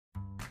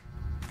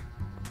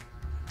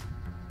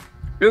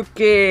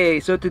Okay,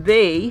 so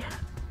today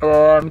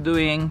I'm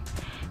doing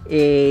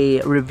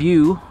a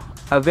review,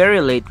 a very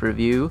late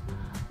review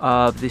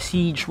of the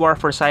Siege War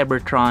for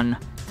Cybertron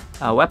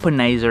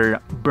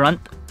Weaponizer Brunt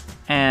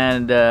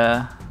and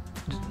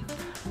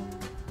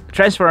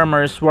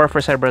Transformers War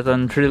for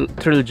Cybertron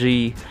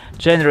Trilogy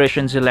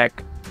Generation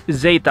Select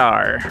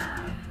Zetar.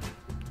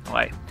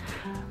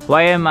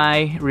 Why am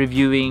I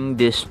reviewing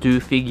these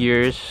two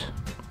figures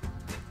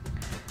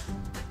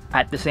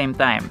at the same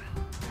time?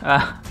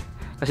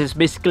 Because it's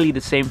basically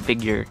the same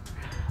figure.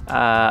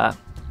 Brunt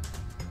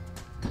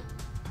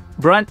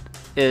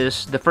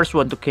is the first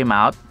one to come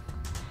out,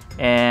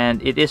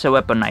 and it is a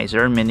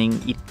weaponizer, meaning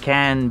it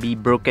can be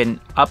broken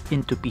up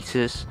into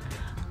pieces,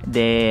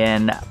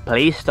 then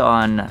placed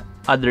on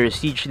other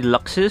Siege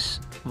Deluxes,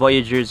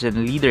 Voyagers,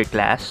 and Leader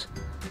class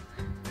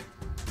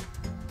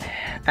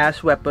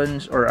as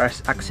weapons or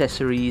as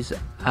accessories,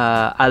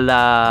 a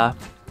la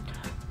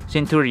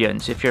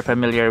Centurions, if you're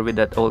familiar with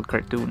that old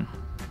cartoon.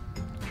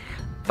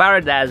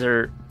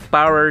 Powerdasher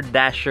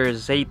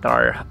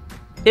Zetar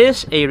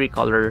is a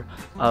recolor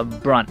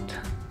of Brunt.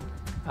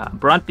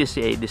 Brunt is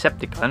a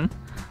Decepticon,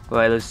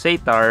 while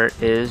Zetar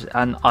is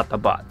an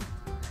Autobot.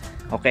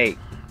 Okay,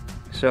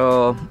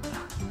 so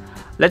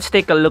let's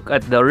take a look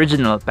at the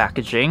original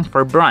packaging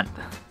for Brunt.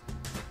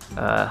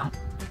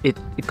 It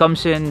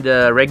comes in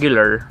the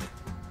regular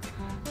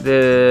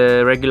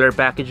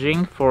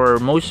packaging for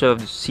most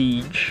of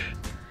Siege,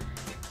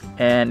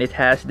 and it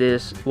has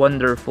this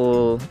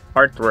wonderful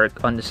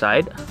artwork on the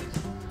side,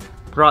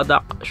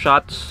 product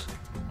shots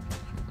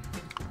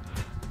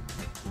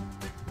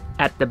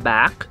at the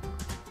back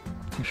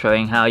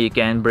showing how you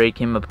can break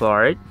him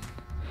apart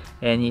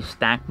and his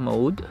tank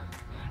mode,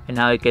 and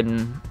how you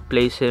can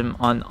place him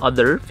on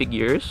other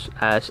figures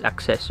as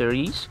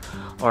accessories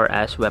or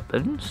as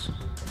weapons.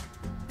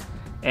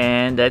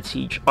 And that's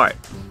each art.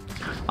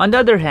 On the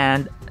other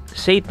hand,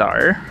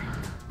 Zetar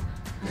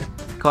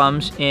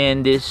comes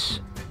in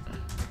this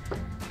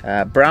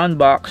brown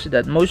box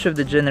that most of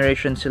the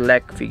Generation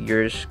Select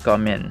figures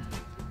come in.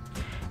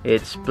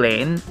 It's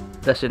plain,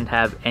 doesn't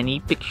have any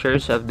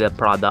pictures of the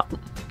product.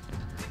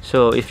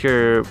 So if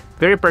you're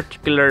very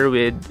particular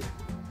with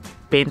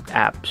paint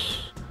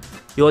apps,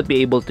 you won't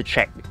be able to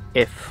check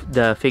if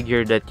the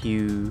figure that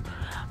you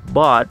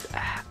bought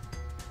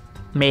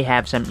may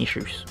have some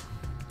issues.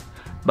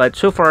 But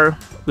so far,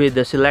 with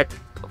the select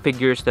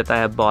figures that I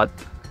have bought,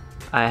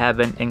 I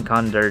haven't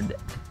encountered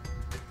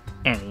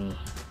any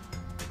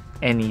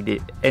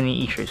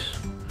issues.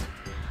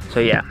 So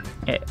yeah,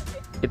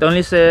 it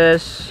only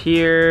says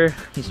here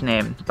his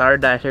name,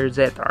 Powerdasher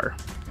Zetar,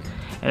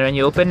 and when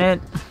you open it,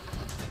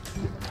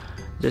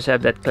 just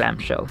have that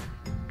clamshell.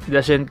 It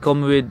doesn't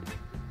come with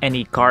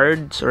any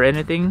cards or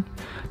anything,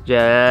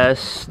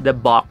 just the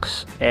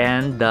box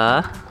and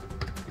the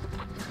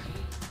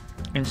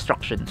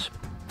instructions.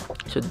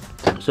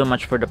 So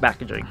much for the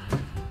packaging.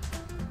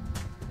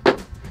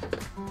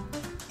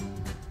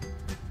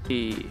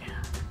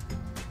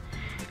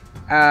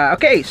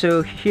 Okay,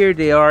 so here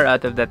they are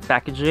out of that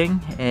packaging,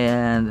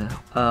 and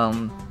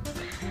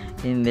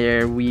in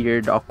their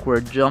weird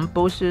awkward jump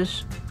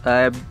poses.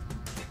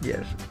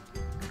 Yes,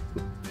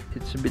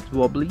 it's a bit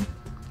wobbly.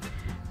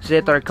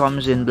 Zetar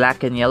comes in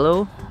black and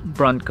yellow.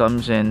 Brunt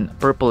comes in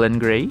purple and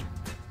gray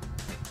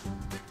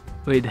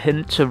with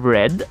hints of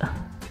red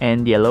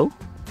and yellow.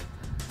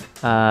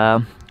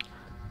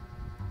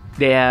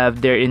 They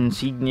have their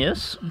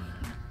insignias.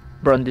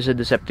 Brunt is a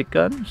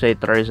Decepticon,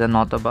 Zetar is an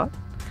Autobot.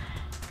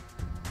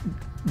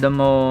 The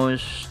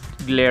most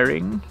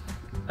glaring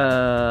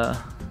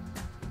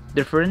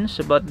difference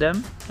about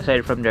them,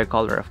 aside from their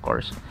color of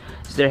course,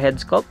 is their head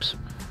sculpts.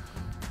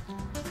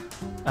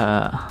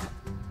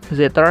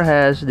 Zetar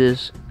has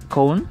this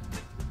cone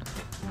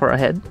for a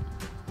head,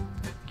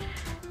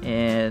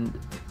 and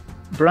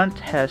Brunt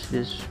has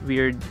this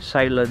weird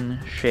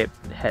Cylon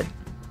shaped head.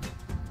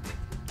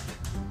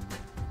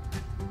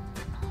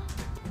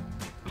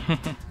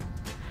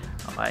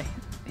 Okay,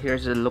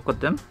 here's a look at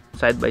them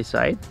side by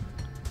side.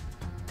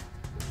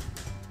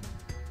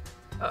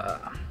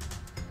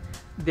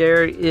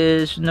 There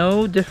is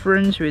no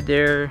difference with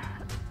their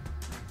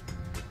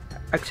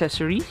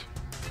accessories.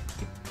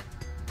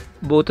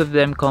 Both of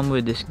them come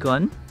with this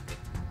gun.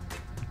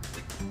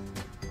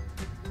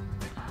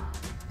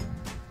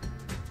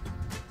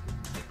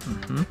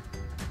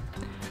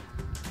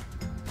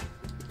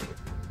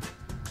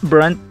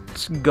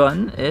 Brunt's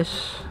gun is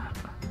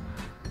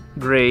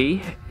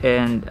gray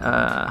and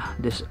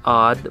this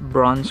odd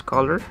bronze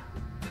color,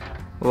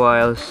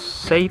 while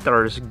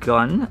Zetar's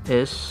gun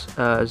is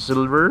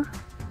silver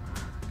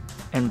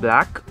and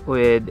black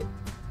with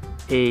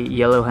a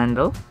yellow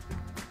handle.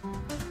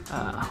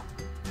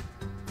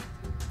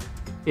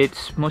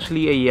 It's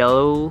mostly a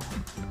yellow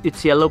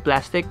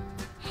plastic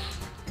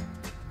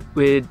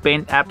with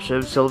paint apps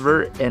of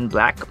silver and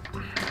black.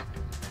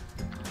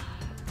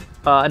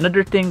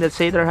 Another thing that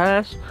Zetar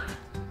has,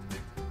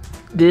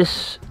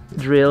 this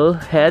drill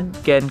head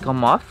can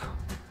come off,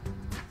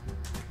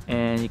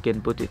 and you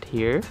can put it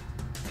here.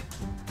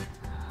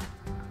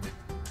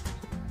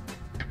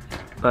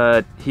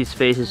 but his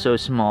face is so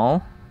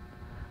small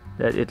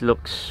that it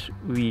looks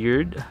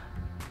weird,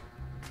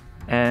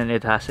 and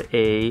it has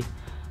a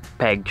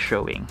peg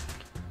showing.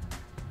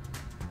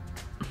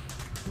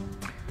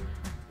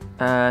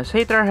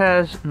 Zetar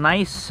has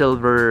nice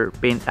silver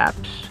paint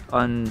apps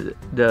on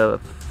the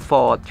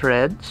faux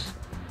threads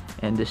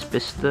and this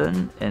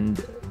piston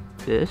and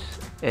this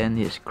and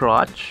his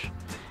crotch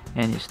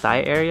and his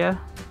thigh area.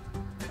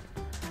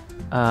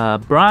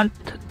 Brunt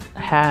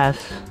has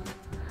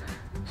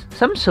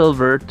some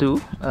silver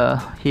too,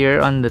 here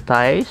on the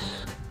thighs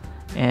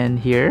and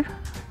here.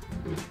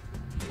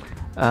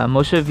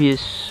 Most of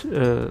his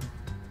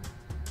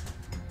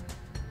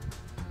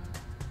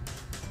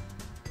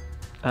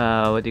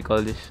what do you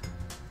call this?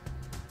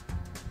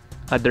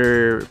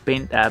 Other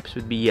paint apps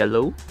would be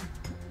yellow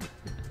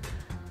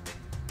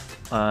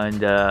on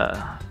the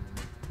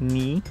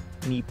knee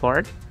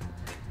part,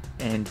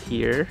 and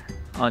here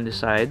on the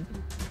side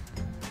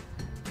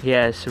he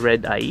has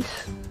red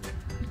eyes.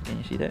 Can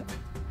you see that?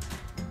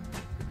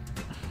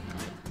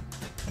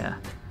 Yeah.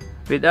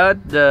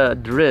 Without the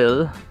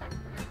drill,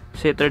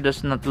 Zetar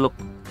does not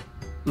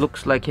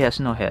looks like he has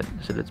no head.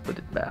 So let's put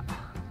it back.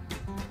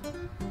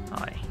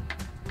 Okay.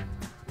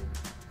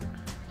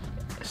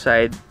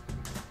 Side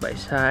by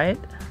side.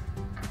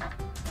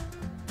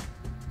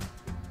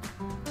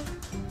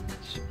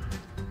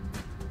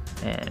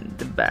 And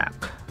the back.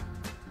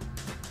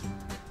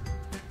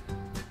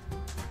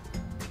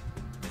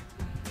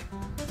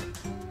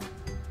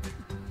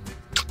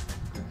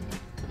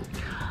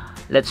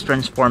 Let's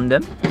transform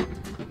them.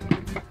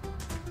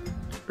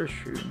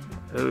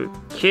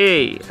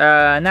 Okay,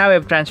 now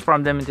we've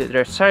transformed them into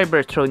their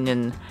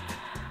Cybertronian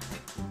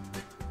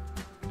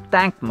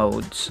tank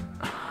modes.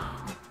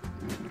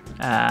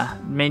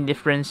 Main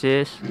difference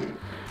is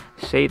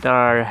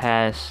Zetar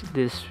has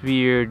this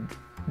weird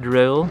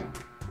drill,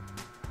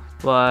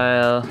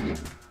 while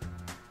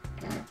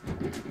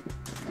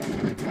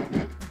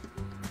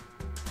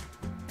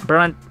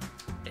Brunt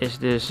is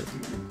this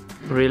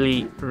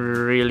really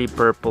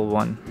purple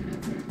one.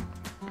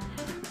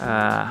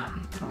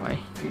 Okay.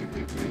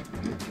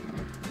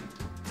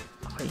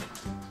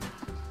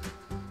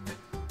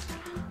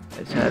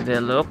 Let's have a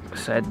look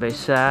side by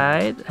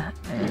side,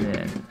 and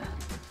then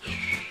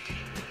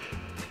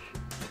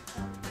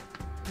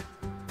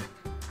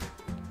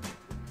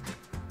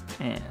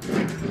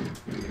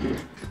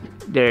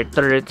their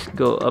turrets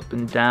go up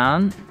and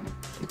down.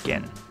 You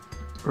can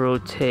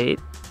rotate.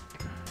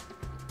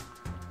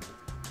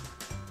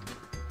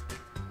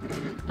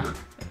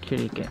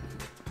 Actually, you can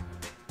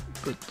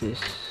put this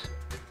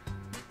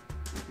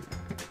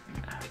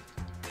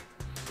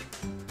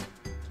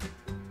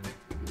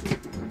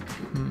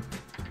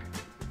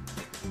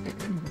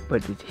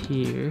put it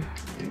here.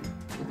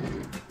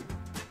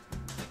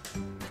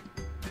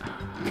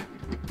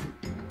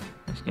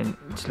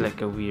 It's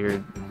like a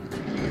weird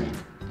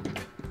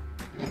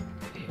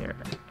here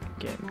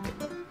again.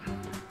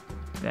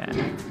 That.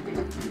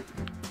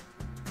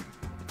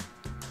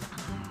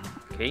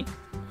 Okay.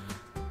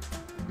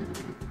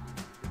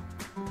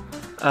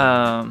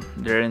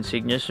 Their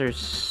insignias are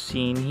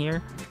seen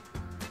here.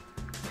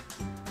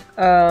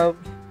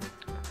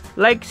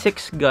 Like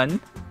 6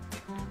 gun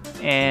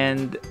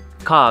and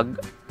cog,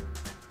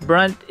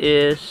 Brunt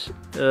is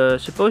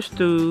supposed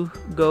to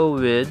go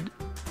with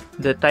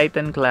the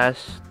Titan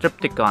class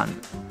Triptychon.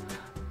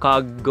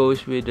 Cog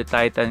goes with the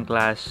Titan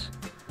class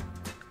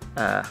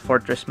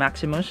Fortress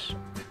Maximus,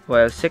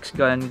 while 6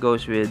 gun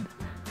goes with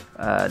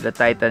the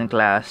Titan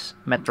class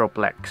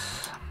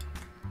Metroplex.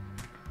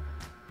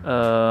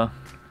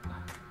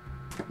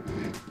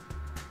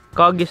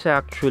 Cog is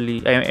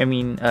actually,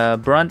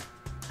 Brunt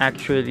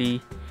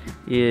actually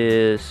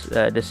is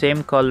the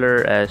same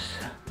color as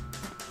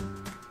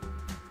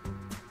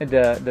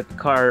the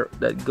car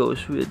that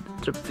goes with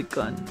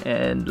Triptychon,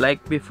 and like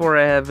before,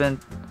 I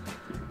haven't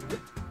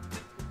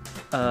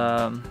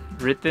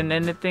written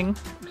anything,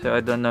 so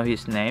I don't know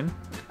his name,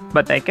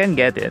 but I can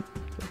get it.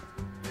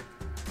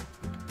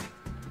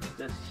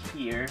 Just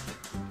here,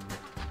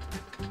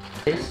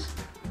 this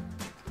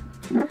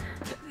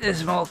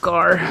small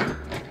car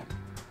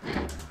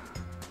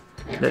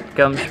that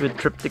comes with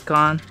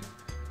Triptychon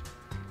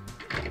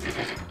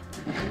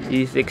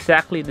is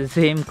exactly the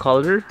same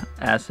color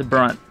as the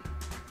Brunt.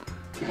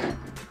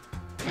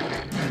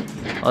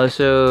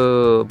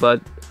 Also, but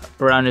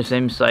around the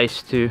same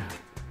size too,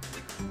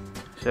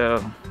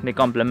 so they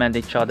complement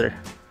each other.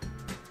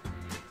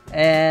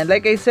 And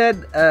like I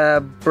said,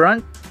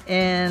 Brunt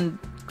and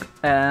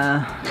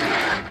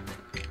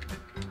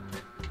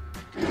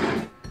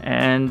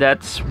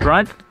that's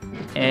Brunt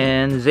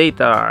and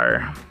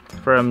Zetar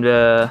from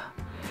the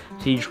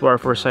Siege War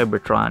for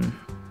Cybertron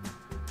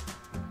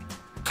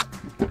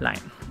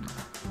line.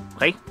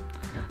 Okay,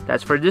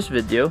 that's for this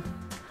video.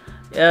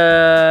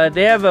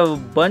 They have a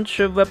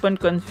bunch of weapon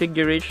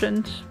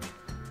configurations.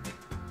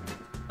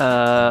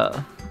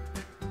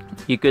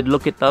 You could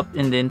look it up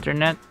in the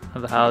internet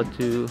of how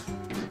to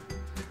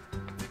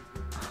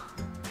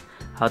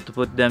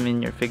put them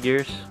in your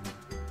figures.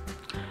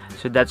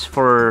 So that's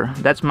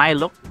my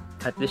look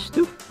at least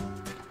 2.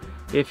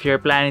 If you're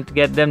planning to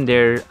get them,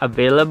 they're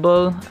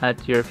available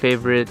at your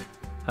favorite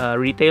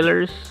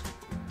retailers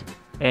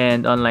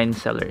and online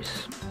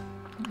sellers.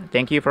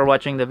 Thank you for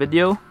watching the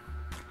video,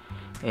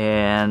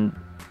 and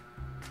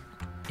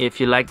if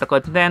you like the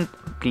content,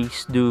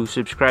 please do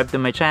subscribe to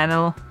my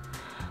channel,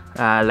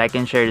 like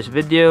and share this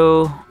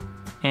video,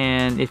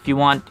 and if you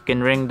want, you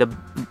can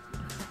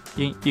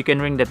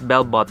ring that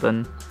bell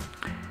button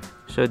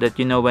so that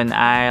you know when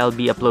I'll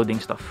be uploading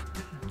stuff.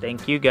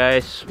 Thank you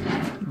guys.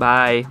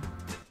 Bye.